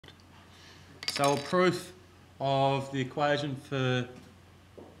So a proof of the equation for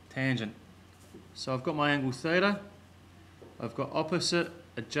tangent. So I've got my angle theta, I've got opposite,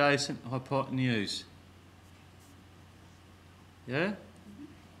 adjacent, hypotenuse. Yeah?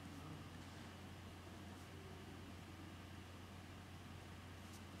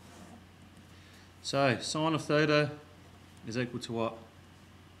 So sine of theta is equal to what?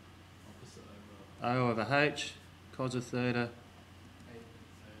 O over h, cos of theta,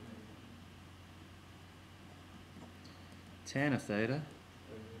 tan of theta,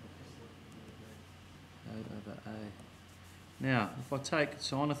 O over A. Now, if I take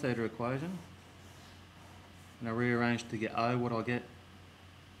sine of theta equation and I rearrange to get O, what do I get?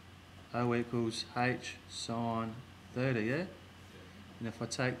 O equals h sine theta, yeah? And if I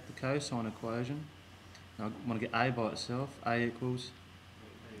take the cosine equation, I want to get A by itself, A equals,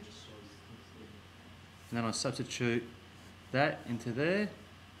 and then I substitute that into there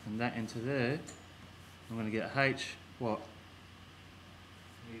and that into there, I'm going to get h what?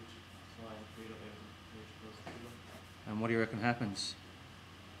 And what do you reckon happens?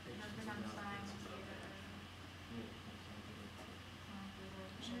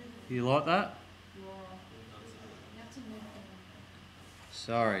 You like that?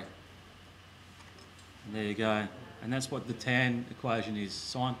 Sorry. There you go. And that's what the tan equation is,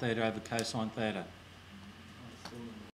 sine theta over cosine theta.